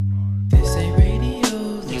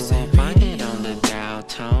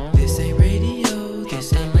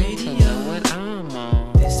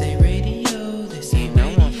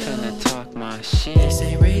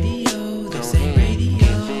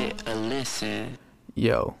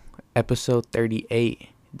Yo, episode 38,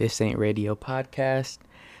 This Ain't Radio podcast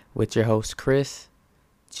with your host Chris,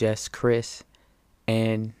 just Chris.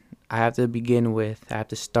 And I have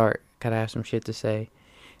to start, gotta have some shit to say.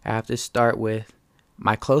 I have to start with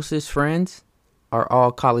my closest friends are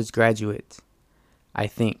all college graduates, I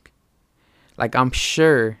think. Like, I'm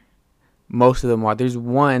sure most of them are. There's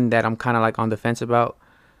one that I'm kind of like on the fence about.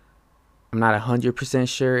 I'm not 100%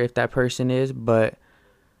 sure if that person is, but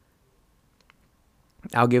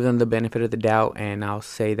I'll give them the benefit of the doubt and I'll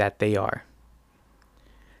say that they are.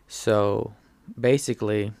 So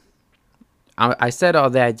basically, I said all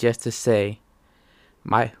that just to say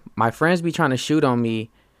my friends be trying to shoot on me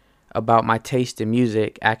about my taste in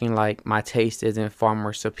music, acting like my taste isn't far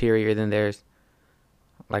more superior than theirs.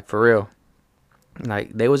 Like, for real.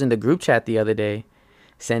 Like, they was in the group chat the other day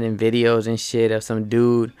sending videos and shit of some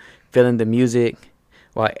dude feeling the music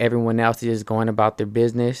while everyone else is just going about their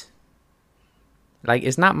business. Like,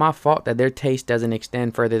 it's not my fault that their taste doesn't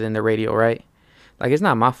extend further than the radio, right? Like, it's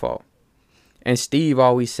not my fault. And Steve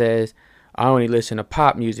always says, I only listen to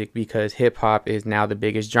pop music because hip-hop is now the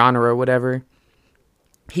biggest genre or whatever.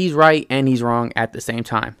 He's right and he's wrong at the same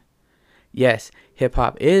time. Yes,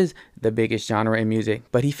 hip-hop is the biggest genre in music,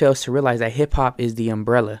 but he fails to realize that hip-hop is the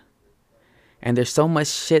umbrella. And there's so much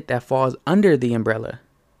shit that falls under the umbrella.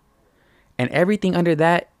 And everything under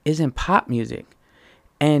that isn't pop music.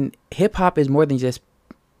 And hip hop is more than just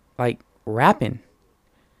like rapping,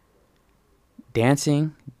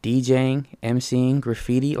 dancing, DJing, MCing,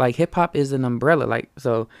 graffiti. Like, hip hop is an umbrella. Like,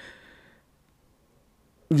 so,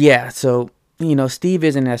 yeah. So, Steve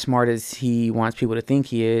isn't as smart as he wants people to think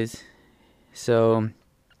he is. So,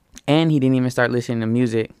 and he didn't even start listening to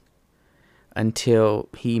music until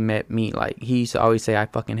he met me. Like, he used to always say, I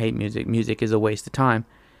fucking hate music. Music is a waste of time.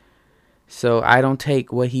 So I don't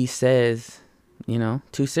take what he says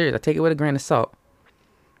too serious. I take it with a grain of salt.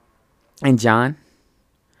 And John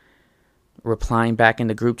replying back in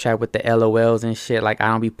the group chat with the LOLs and shit, like, I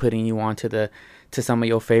don't be putting you on to some of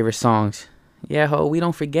your favorite songs. Yeah, ho, we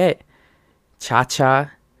don't forget Cha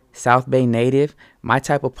Cha, South Bay Native, My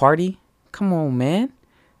Type of Party. Come on, man.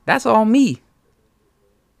 That's all me.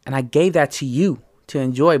 And I gave that to you to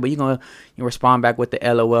enjoy, but you respond back with the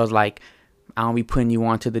LOLs like, I don't be putting you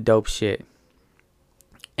on to the dope shit.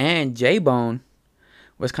 And J-Bone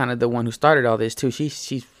was kind of the one who started all this too.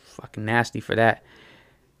 She's fucking nasty for that.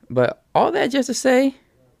 But all that just to say,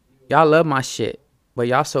 y'all love my shit, but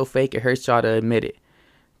y'all so fake it hurts y'all to admit it.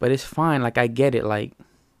 But it's fine. Like, I get it. Like,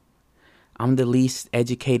 I'm the least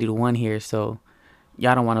educated one here, so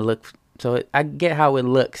y'all don't want to look. So I get how it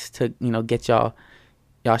looks to get y'all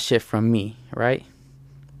shit from me, right?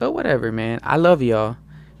 But whatever, man. I love y'all.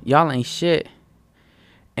 Y'all ain't shit.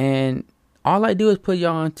 And all I do is put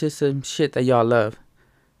y'all onto some shit that y'all love.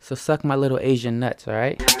 So suck my little Asian nuts,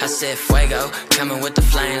 alright? I said fuego, coming with the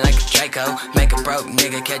flame like a Draco. Make a broke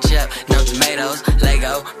nigga catch up, no tomatoes,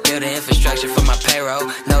 Lego. Building infrastructure for my payroll.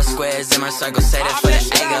 No squares in my circle, say that for the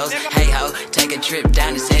egos. Hey ho, take a trip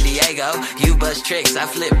down to San Diego. You bust tricks, I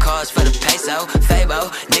flip cars for the peso. Fabo,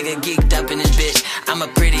 nigga geeked up in this bitch. I'm a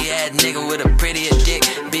pretty ass nigga with a prettier dick.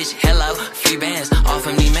 Bitch, hello, free bands, all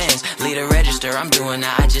from me mans. Lead a register, I'm doing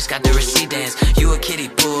that, I just got the receipt dance. You a kiddie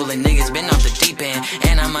pool and niggas been off the deep end.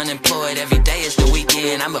 And I'm unemployed, every day is the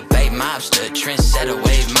weekend. I'm a bait mobster, trendsetter,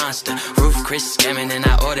 wave monster. Roof Chris scamming and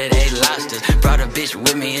I ordered 8 lobsters. Brought a bitch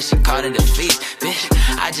with me and she called it a feast. Bitch,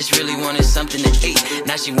 I just really wanted something to eat.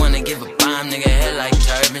 Now she wanna give a bomb, nigga head like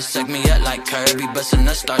turban. Suck me up like Kirby, bustin'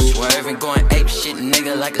 nuts, start swerving. Going ape shit,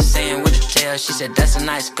 nigga, like a saying with a tail. She said, that's a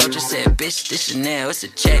nice coach. I said, bitch, this Chanel, it's a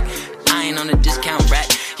check. I ain't on a discount rack.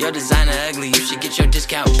 Your designer ugly, you should get your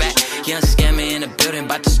discount back. Young scammer in the building,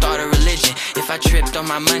 about to start a religion. If I tripped on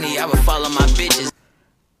my money, I would follow my bitches.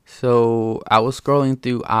 So I was scrolling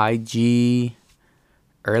through IG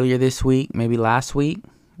earlier this week, maybe last week,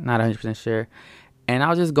 not 100% sure. And I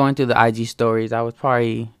was just going through the IG stories. I was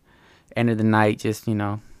probably end of the night, just,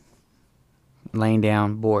 laying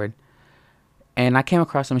down, bored. And I came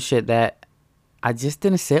across some shit that I just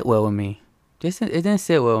didn't sit well with me. It didn't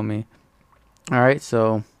sit well with me. All right,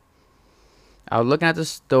 so I was looking at the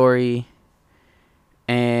story,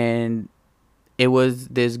 and it was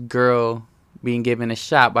this girl being given a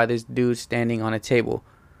shot by this dude standing on a table,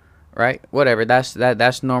 right? Whatever,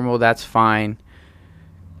 that's normal, that's fine,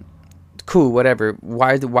 cool, whatever.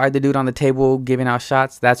 Why the dude on the table giving out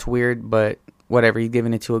shots? That's weird, but whatever. He's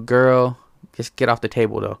giving it to a girl. Just get off the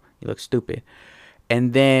table, though. You look stupid.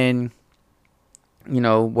 And then,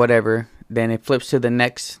 whatever. Then it flips to the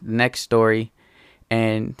next story,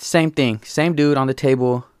 and same thing, same dude on the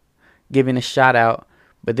table giving a shot out,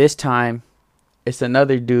 but this time it's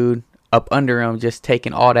another dude up under him, just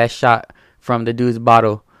taking all that shot from the dude's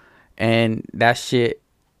bottle. And that shit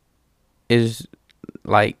is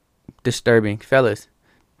like disturbing. Fellas,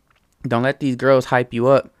 don't let these girls hype you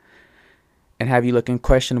up and have you looking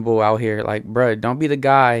questionable out here. Like, bruh, don't be the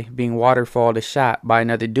guy being waterfalled a shot by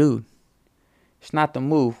another dude. It's not the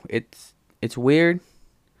move. It's weird.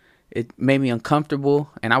 It made me uncomfortable,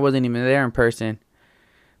 and I wasn't even there in person.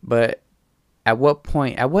 But at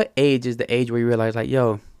what age is the age where you realize, like,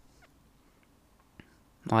 yo,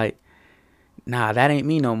 like, nah, that ain't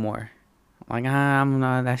me no more. Like,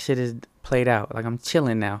 that shit is played out. Like, I'm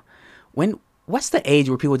chilling now. What's the age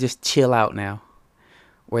where people just chill out now?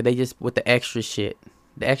 Where they just, with the extra shit.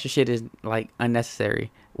 The extra shit is, like,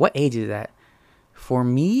 unnecessary. What age is that? For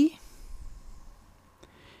me,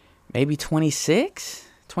 maybe 26,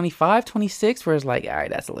 25, 26, where it's like, all right,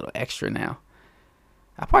 that's a little extra now.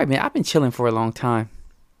 I've been chilling for a long time.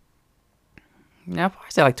 Yeah, I'd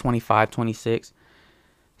probably say like 25, 26.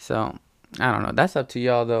 So, I don't know. That's up to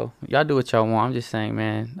y'all, though. Y'all do what y'all want. I'm just saying,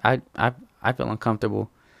 man, I feel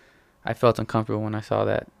uncomfortable. I felt uncomfortable when I saw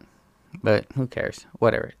that. But who cares?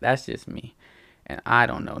 Whatever. That's just me. And I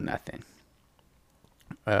don't know nothing.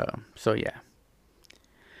 So, yeah.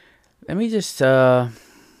 Let me just say,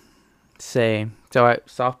 so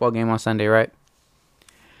softball game on Sunday, right?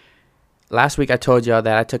 Last week I told y'all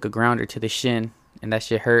that I took a grounder to the shin and that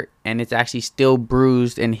shit hurt, and it's actually still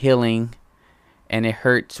bruised and healing, and it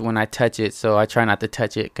hurts when I touch it, so I try not to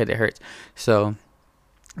touch it because it hurts. So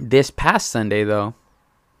this past Sunday, though,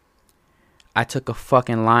 I took a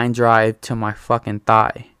fucking line drive to my fucking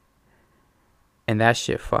thigh, and that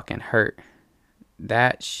shit fucking hurt.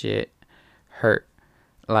 That shit hurt.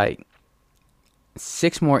 Like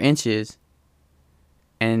 6 more inches,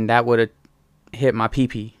 and that would have hit my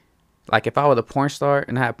pee-pee. Like, if I was a porn star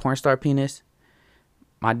and I had a porn star penis,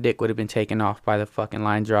 my dick would have been taken off by the fucking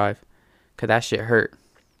line drive. Because that shit hurt.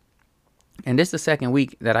 And this is the second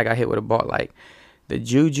week that I got hit with a ball. Like, the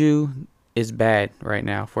juju is bad right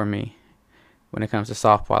now for me when it comes to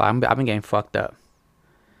softball. I've been getting fucked up.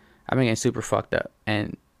 I've been getting super fucked up.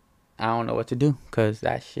 And I don't know what to do because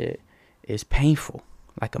that shit is painful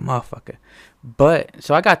like a motherfucker. But,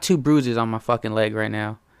 so I got 2 bruises on my fucking leg right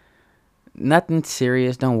now. Nothing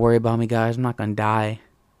serious. Don't worry about me, guys. I'm not gonna die.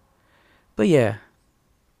 But yeah,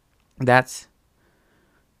 that's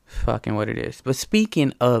fucking what it is. But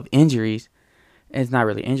speaking of injuries, it's not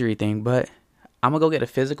really an injury thing, but I'm gonna go get a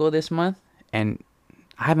physical this month, and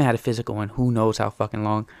I haven't had a physical in who knows how fucking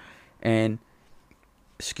long. And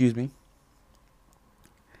excuse me,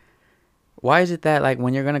 why is it that, like,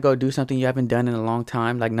 when you're gonna go do something you haven't done in a long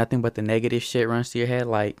time, like, nothing but the negative shit runs to your head?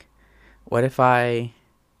 Like, what if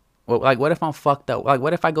I'm fucked up? Like,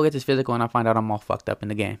 what if I go get this physical and I find out I'm all fucked up in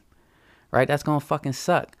the game? Right? That's gonna fucking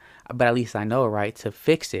suck. But at least I know, right, to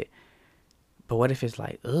fix it. But what if it's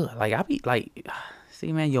like, ugh, like, I be like,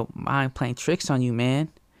 see, man, your mind playing tricks on you, man.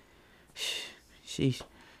 Sheesh,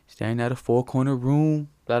 staying at a 4-corner room,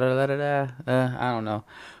 da da da da da. I don't know,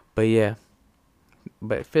 but yeah.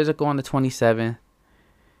 But physical on the 27th,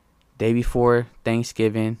 day before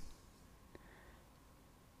Thanksgiving.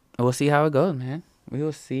 We'll see how it goes, man. We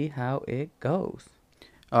will see how it goes.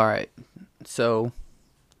 All right, so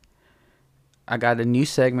I got a new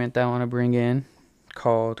segment that I want to bring in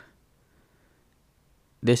called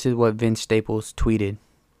 "This is what Vince Staples tweeted."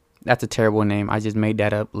 That's a terrible name. I just made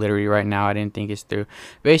that up literally right now. I didn't think it's through.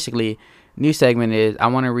 Basically, new segment is I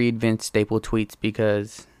want to read Vince Staples tweets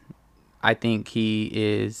because I think he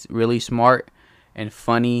is really smart and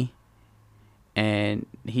funny, and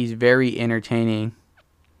he's very entertaining.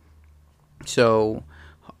 So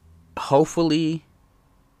hopefully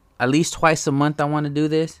at least twice a month I want to do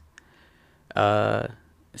this.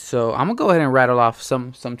 So I'm gonna go ahead and rattle off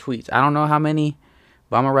some tweets. I don't know how many,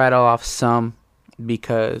 but I'm gonna rattle off some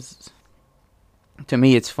because to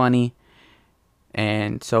me it's funny.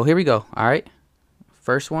 And so here we go. All right,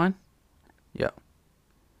 first one. Yo,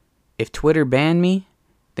 if Twitter banned me,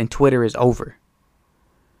 then Twitter is over.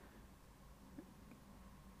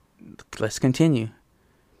 Let's continue.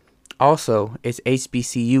 Also, it's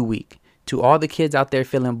HBCU week. To all the kids out there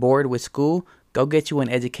feeling bored with school, go get you an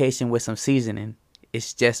education with some seasoning.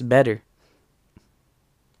 It's just better.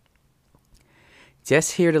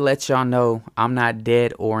 Just here to let y'all know I'm not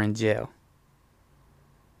dead or in jail.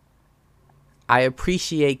 I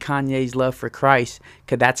appreciate Kanye's love for Christ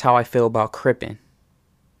because that's how I feel about Crippin'.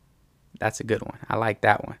 That's a good one. I like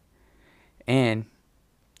that one. And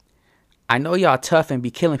I know y'all tough and be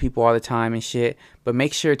killing people all the time and shit, but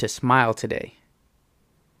make sure to smile today.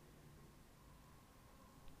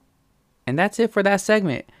 And that's it for that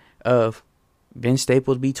segment of Vince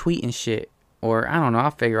Staples be tweeting shit. Or I don't know.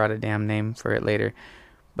 I'll figure out a damn name for it later.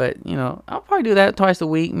 But you know, I'll probably do that twice a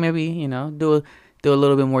week. Maybe, you know, do a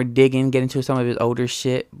little bit more digging, get into some of his older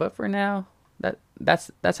shit. But for now,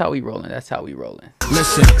 that's how we rolling. That's how we rolling.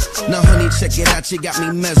 Listen, now honey, check it out. You got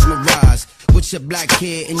me mesmerized with your black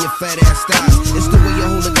hair and your fat ass thighs. It's the way you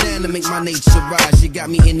hold it down to make my nature rise. You got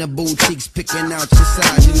me in the boutiques picking out your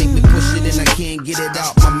size. You make me push it and I can't get it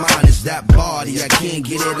out my mind. It's that body, I can't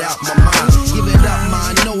get it out my mind. Give it up, ma,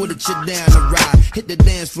 I know that you're down to ride. Hit the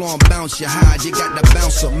dance floor and bounce your hide. You got the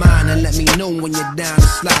bounce of mine and let me know when you're down to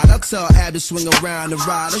slide. I'll tell Ab to swing around and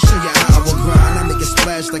ride. I'll show you how I will grind. I make it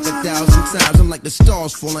splash like 1,000 times. I'm like the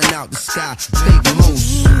stars falling out the sky. Big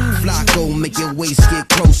Moose, Flacco, make your waist get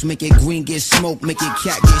close. Make it green get smoke, make it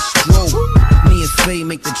cat get stroke. Me and Faye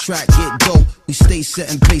make the track get dope. We stay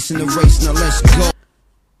setting pace in the race, now let's go.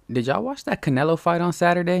 Did y'all watch that Canelo fight on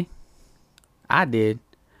Saturday? I did.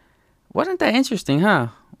 Wasn't that interesting, huh?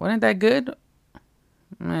 Wasn't that good?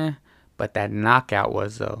 But that knockout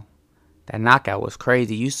was, though. That knockout was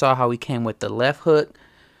crazy. You saw how he came with the left hook.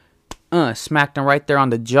 Smacked him right there on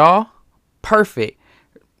the jaw. Perfect.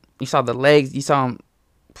 You saw the legs. You saw him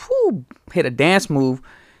hit a dance move.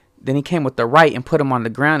 Then he came with the right and put him on the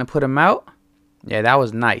ground and put him out. Yeah, that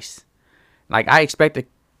was nice. Like, I expected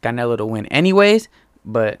Canelo to win anyways.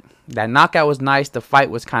 But that knockout was nice. The fight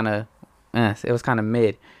was kind of, it was kind of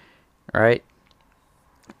mid. Right?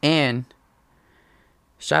 And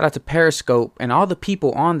shout out to Periscope and all the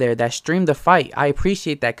people on there that streamed the fight. I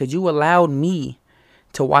appreciate that because you allowed me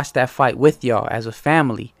to watch that fight with y'all as a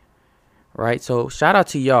family. Right? So shout out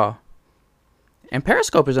to y'all. And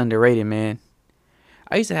Periscope is underrated, man.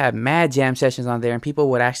 I used to have mad jam sessions on there and people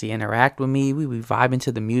would actually interact with me. We would be vibing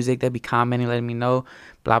to the music. They'd be commenting, letting me know,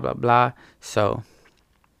 blah, blah, blah. So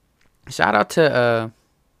shout out to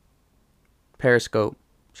Periscope.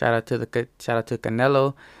 Shout out to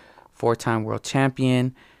Canelo, 4-time world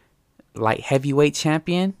champion, light heavyweight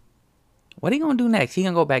champion. What he gonna do next? He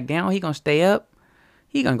gonna go back down? He gonna stay up?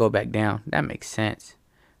 He gonna go back down. That makes sense,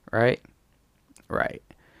 right? Right.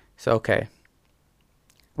 So okay,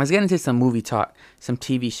 let's get into some movie talk, some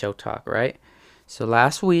TV show talk, right? So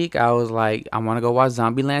last week I was like, I want to go watch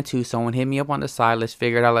Zombieland 2. Someone hit me up on the side. Let's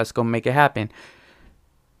figure it out. Let's go make it happen.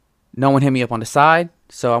 No one hit me up on the side,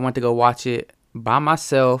 so I went to go watch it by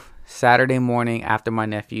myself Saturday morning after my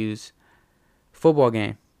nephew's football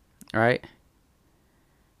game. All right.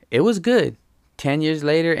 It was good. 10 years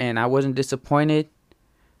later, and I wasn't disappointed.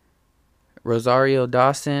 Rosario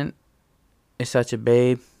Dawson is such a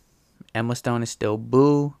babe. Emma Stone is still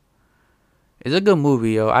boo. It's a good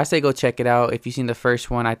movie, yo. I say go check it out. If you've seen the first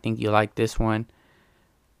one, I think you'll like this one.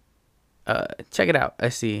 Check it out.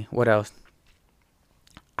 Let's see. What else?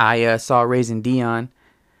 I saw Raising Dion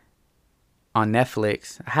on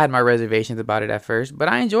Netflix. I had my reservations about it at first, but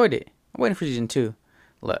I enjoyed it. I'm waiting for season 2.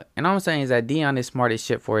 Look, and all I'm saying is that Dion is smart as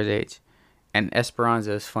shit for his age. And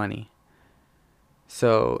Esperanza is funny.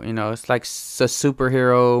 So, you know, it's like a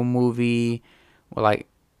superhero movie with like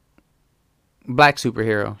black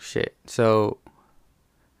superhero shit. So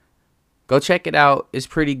go check it out. It's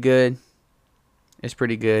pretty good. It's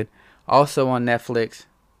pretty good. Also on Netflix,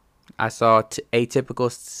 I saw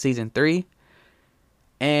Atypical season 3.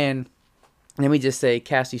 And let me just say,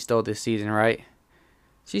 Cassie stole this season, right?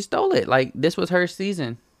 She stole it. Like, this was her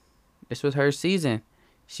season. This was her season.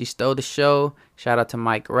 She stole the show. Shout out to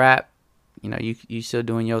Mike Rapp. You know, you still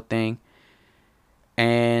doing your thing.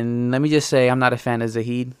 And let me just say, I'm not a fan of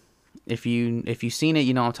Zahid. If you've seen it,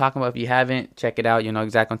 you know what I'm talking about. If you haven't, check it out. You know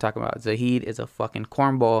exactly what I'm talking about. Zahid is a fucking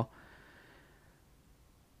cornball.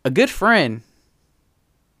 A good friend,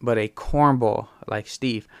 but a cornball like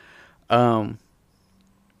Steve. So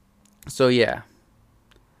yeah,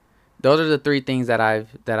 those are the 3 things that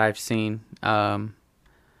I've seen. I've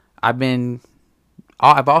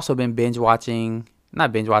also been watching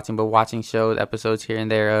shows, episodes here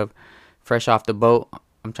and there of Fresh Off the Boat.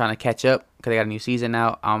 I'm trying to catch up because they got a new season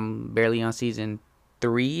out. I'm barely on season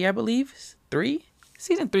 3, I believe. 3?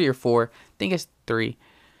 Season 3 or 4. I think it's 3.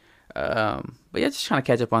 But yeah, just trying to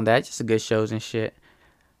catch up on that. Just a good shows and shit.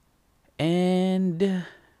 And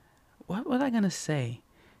what was I going to say?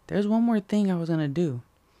 There's one more thing I was going to do.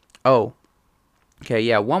 Oh, okay.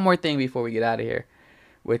 Yeah. One more thing before we get out of here,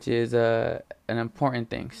 which is an important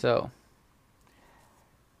thing. So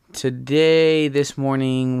this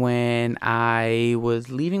morning when I was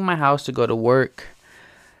leaving my house to go to work,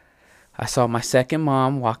 I saw my second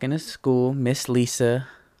mom walking to school, Miss Lisa.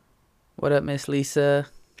 What up, Miss Lisa?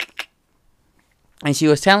 And she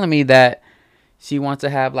was telling me that she wants to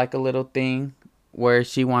have like a little thing where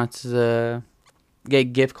she wants to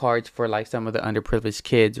get gift cards for like some of the underprivileged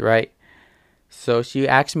kids, right? So she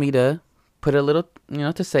asked me to put a little,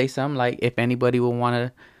 to say something, like if anybody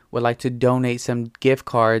would like to donate some gift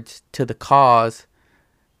cards to the cause,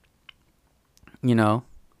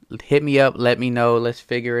 hit me up, let me know, let's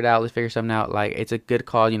figure it out, let's figure something out. Like, it's a good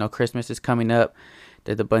cause. Christmas is coming up,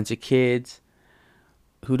 there's a bunch of kids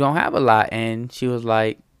who don't have a lot, and she was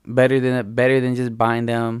like, better than just buying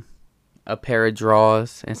them a pair of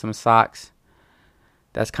drawers and some socks.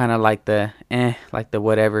 That's kind of like the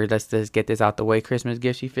whatever, let's just get this out the way Christmas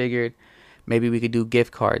gift. She figured maybe we could do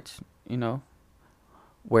gift cards,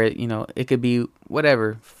 where, it could be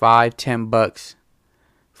whatever, $5-10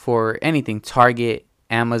 for anything, Target,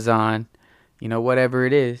 Amazon, whatever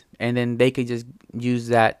it is. And then they could just use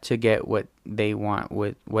that to get what they want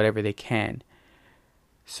with whatever they can.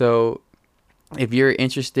 So if you're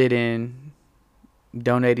interested in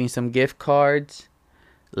donating some gift cards,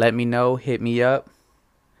 let me know, hit me up,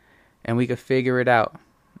 and we could figure it out.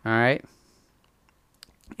 All right.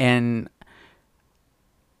 And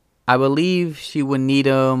I believe she would need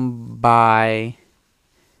them by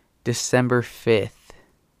December 5th.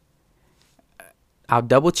 I'll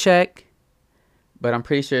double check, but I'm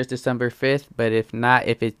pretty sure it's December 5th. But if not,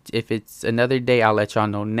 if it's another day, I'll let y'all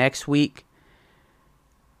know next week.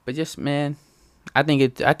 But just, man, I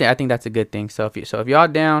think that's a good thing. So if y'all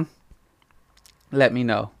down, let me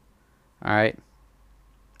know. All right,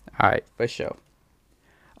 for sure.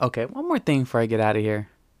 Okay, one more thing before I get out of here.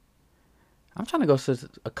 I'm trying to go to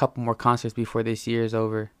a couple more concerts before this year is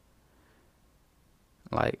over.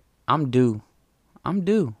 Like, I'm due.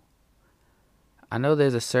 I know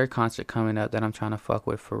there's a Sir concert coming up that I'm trying to fuck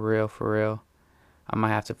with for real. I might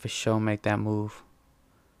have to for sure make that move.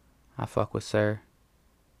 I fuck with Sir.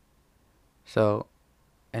 So,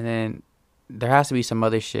 and then there has to be some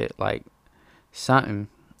other shit, like something.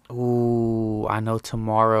 Ooh, I know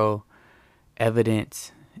tomorrow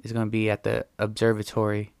Evidence is going to be at the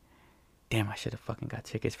Observatory. Damn, I should have fucking got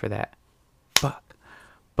tickets for that. Fuck.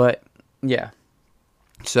 But, yeah.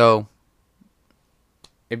 So,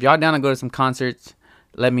 if y'all down to go to some concerts,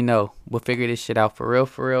 let me know. We'll figure this shit out for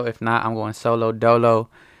real. If not, I'm going solo dolo,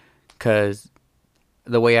 because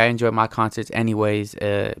the way I enjoy my concerts anyways,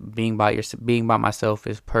 being by myself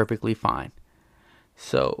is perfectly fine.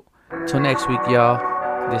 So, till next week, y'all.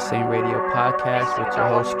 This Ain't Radio Podcast with your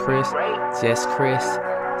host Chris, just Chris,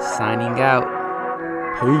 signing out.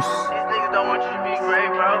 Peace. These niggas don't want you to be great,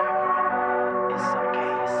 bro. It's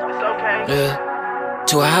okay. Yeah.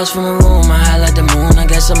 To a house from a room, I highlight the moon. I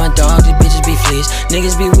guess I'm a dog, these bitches be fleas.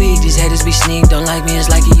 Niggas be weak, these haters be sneak. Don't like me,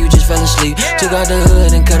 it's like you just fell asleep. Took out the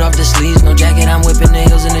hood and cut off the sleeves. No jacket, I'm whipping the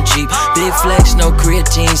heels in the Jeep. Big flex, no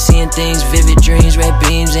creatine. Seeing things, vivid dreams, red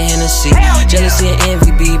beams and Hennessy. Jealousy and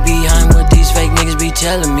envy be behind what these fake niggas be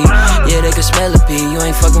telling me. Yeah, they can smell a pee. You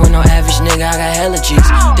ain't fucking with no average nigga, I got hella G's.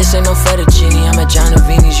 This ain't no fettuccine, I'm at John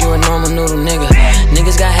Vini's. You a normal noodle nigga.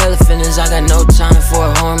 Niggas got hella feelings, I got no time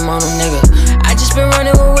for a hormonal nigga. I just been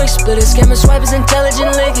running with wick splitters, scammer swipers,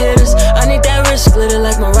 intelligent lick hitters. I need that wrist splitter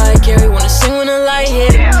like Mariah Carey. Wanna sing when the light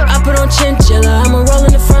hit. I put on chinchilla, I'ma roll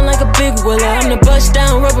in the front like a big willer. I'm the bust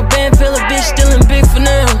down rubber band filler, bitch still in big for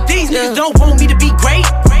now. These niggas don't want me to be great.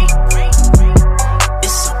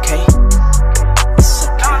 It's okay. It's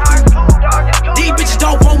okay. These bitches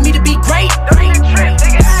don't want me to be great. It's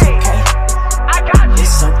okay.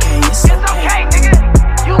 It's okay. It's okay.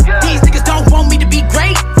 These niggas don't want me to be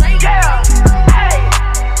great.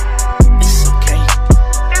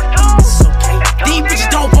 These bitches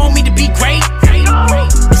don't want me to be great.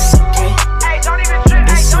 It's okay.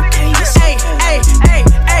 It's okay. It's okay.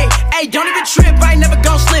 Hey, don't even trip. I ain't never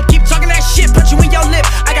gon' slip. Keep talking that shit, punch you in your lip.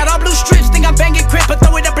 I got all blue strips, think I'm banging crib, but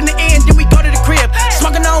throw it up in the end, then we go to the crib.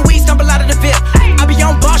 Smoking on weed, stumble out of the VIP. I be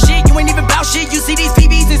on boss shit, you ain't even bout shit. You see these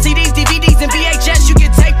TVs and CDs, DVDs and VHS, you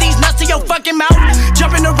can tape these nuts to your fucking mouth.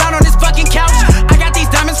 Jumping around on this fucking couch. I got these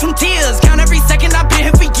diamonds from tears. Count every second, I've been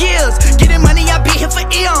here for years. Getting money, I be here for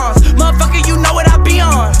eons. Motherfucker, you know what I be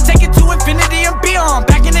on. Take it to infinity and beyond.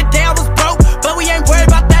 Back in the day, I was broke, but we ain't worried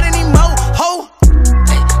about that anymore. Ho,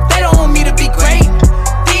 they don't want me to be great.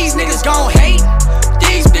 These niggas gon' hate.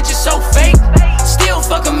 These bitches so fake. Still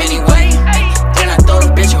fuck them anyway. Then I throw the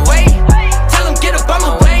bitch away. Tell them get up on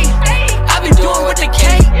my way. I be doing what they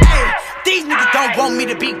can't. These niggas don't want me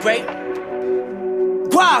to be great.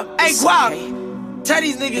 Guap, hey Guap. Tell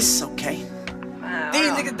these niggas it's okay.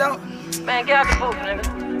 These niggas don't. Man, get out the booth,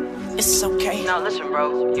 nigga. It's okay. No, listen,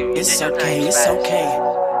 bro. It's okay. It's okay.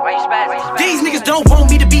 Why you spazzing? These niggas don't want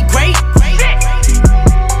me to be great.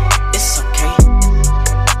 It's okay.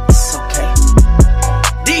 It's okay.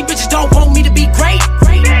 These bitches don't want me to be great.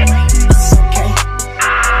 It's okay.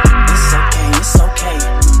 It's okay. It's okay.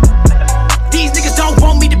 These niggas don't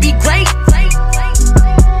want me to be great.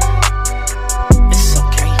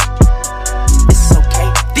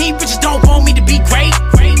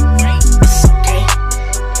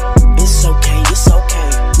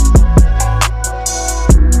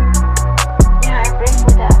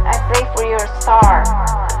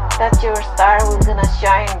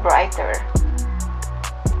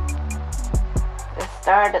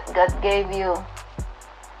 star that God gave you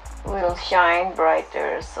will shine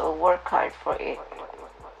brighter, so work hard for it.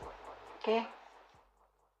 Okay?